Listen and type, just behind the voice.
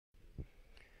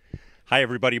Hi,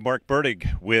 everybody. Mark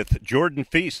Bertig with Jordan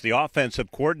Feast, the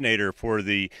offensive coordinator for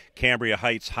the Cambria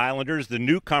Heights Highlanders, the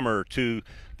newcomer to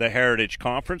the Heritage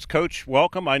Conference. Coach,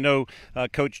 welcome. I know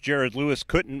Coach Jared Lewis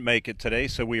couldn't make it today,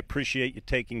 so we appreciate you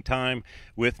taking time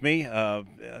with me.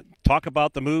 Talk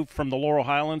about the move from the Laurel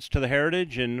Highlands to the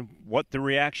Heritage and what the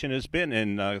reaction has been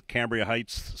in Cambria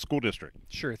Heights School District.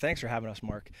 Sure. Thanks for having us,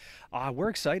 Mark. We're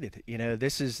excited.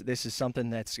 This is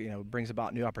something that's brings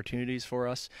about new opportunities for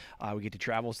us. We get to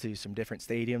travel to some different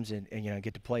stadiums and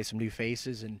get to play some new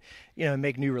faces and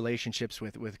make new relationships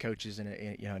with coaches in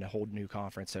a whole new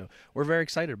conference. So we're very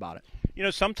excited about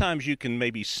it. Sometimes you can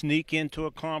maybe sneak into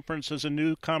a conference as a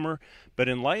newcomer, but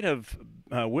in light of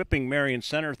whipping Marion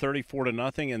Center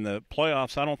 34-0 in the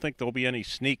playoffs, I don't think there'll be any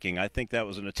sneaking. I think that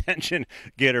was an attention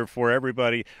getter for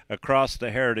everybody across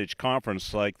the Heritage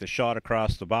Conference, like the shot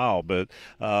across the bow. But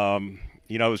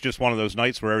it was just one of those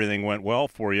nights where everything went well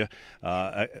for you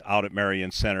out at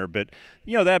Marion Center. But,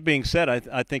 that being said,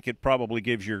 I think it probably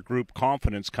gives your group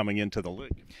confidence coming into the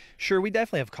league. Sure, we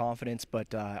definitely have confidence,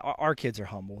 but our kids are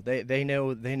humble. They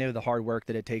know the hard work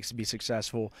that it takes to be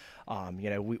successful.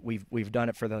 We've done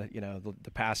it for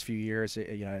the past few years,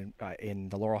 in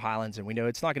the Laurel Highlands, and we know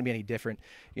it's not going to be any different,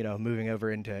 moving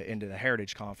over into the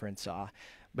Heritage Conference.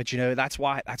 But that's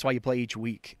why you play each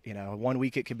week. One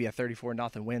week it could be a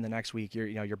 34-0 win. The next week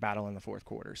you're battling the fourth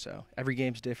quarter. So every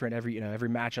game's different. Every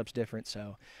matchup's different.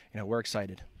 So we're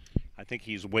excited. I think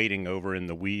he's waiting over in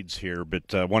the weeds here,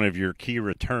 but one of your key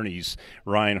returnees,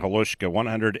 Ryan Halushka,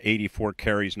 184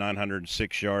 carries,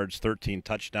 906 yards, 13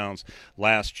 touchdowns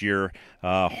last year.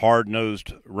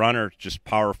 Hard-nosed runner, just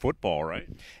power football, right?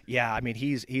 Yeah,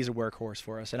 he's a workhorse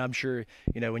for us, and I'm sure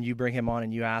when you bring him on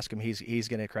and you ask him, he's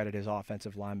going to credit his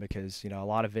offensive line because a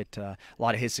lot of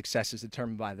his success is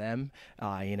determined by them,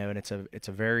 and it's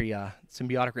a very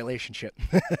symbiotic relationship.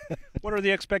 What are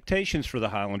the expectations for the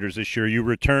Highlanders this year? You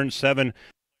returned 7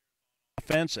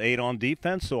 offense, 8 on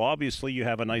defense, so obviously you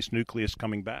have a nice nucleus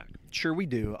coming back. Sure, we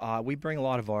do. We bring a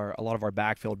lot of our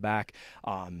backfield back,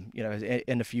 and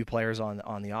a few players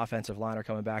on the offensive line are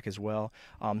coming back as well.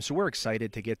 So we're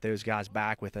excited to get those guys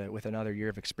back with another year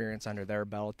of experience under their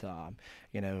belt.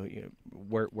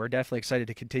 We're definitely excited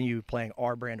to continue playing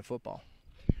our brand of football.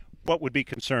 What would be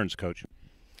concerns, Coach?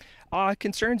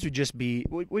 Concerns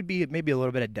would be maybe a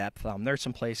little bit of depth. There's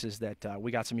some places that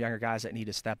we got some younger guys that need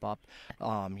to step up,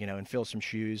 and fill some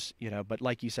shoes. But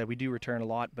like you said, we do return a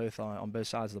lot, both on both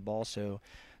sides of the ball. So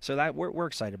that we're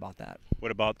excited about that.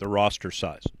 What about the roster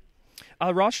size?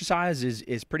 Roster size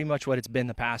is pretty much what it's been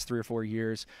the past 3 or 4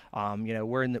 years.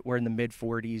 We're in the mid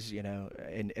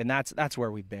 40s, and that's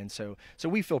where we've been. So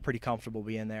we feel pretty comfortable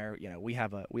being there. We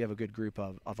have a good group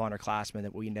of underclassmen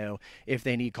that we know if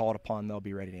they need called upon, they'll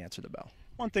be ready to answer the bell.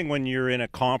 One thing when you're in a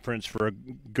conference for a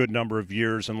good number of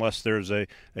years, unless there's a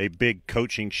big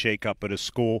coaching shakeup at a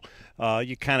school,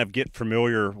 you kind of get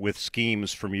familiar with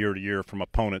schemes from year to year, from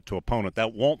opponent to opponent.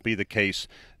 That won't be the case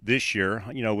this year.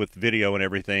 With video and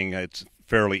everything, it's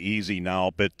fairly easy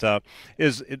now. But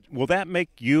will that make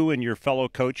you and your fellow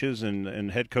coaches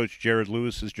and head coach Jared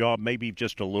Lewis's job maybe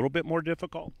just a little bit more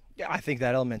difficult? Yeah, I think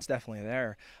that element's definitely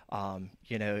there.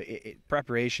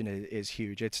 Preparation is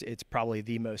huge. It's probably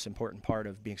the most important part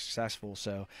of being successful.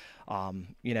 So,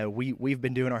 we've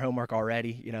been doing our homework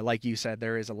already. Like you said,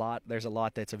 there's a lot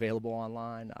that's available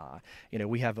online.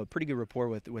 We have a pretty good rapport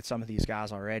with some of these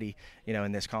guys already.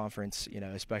 In this conference.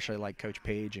 Especially like Coach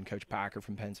Page and Coach Packer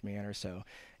from Penns Manor. So,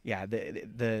 yeah,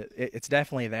 it's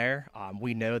definitely there.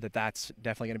 We know that's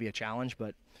definitely going to be a challenge,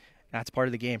 but that's part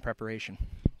of the game, preparation.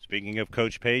 Speaking of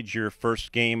Coach Page, your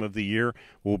first game of the year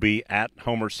will be at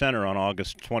Homer Center on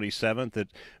August 27th at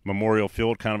Madill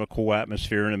Field. Kind of a cool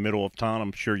atmosphere in the middle of town.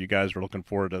 I'm sure you guys are looking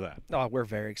forward to that. Oh, we're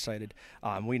very excited.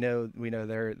 We know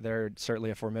they're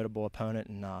certainly a formidable opponent,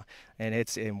 and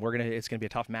it's gonna be a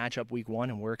tough matchup week 1,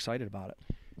 and we're excited about it.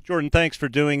 Jordan, thanks for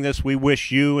doing this. We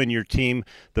wish you and your team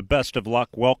the best of luck.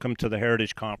 Welcome to the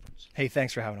Heritage Conference. Hey,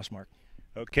 thanks for having us, Mark.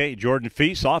 Okay, Jordan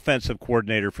Feast, offensive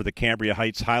coordinator for the Cambria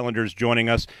Heights Highlanders, joining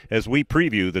us as we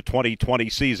preview the 2020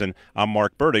 season. I'm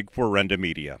Mark Bertig for Renda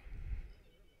Media.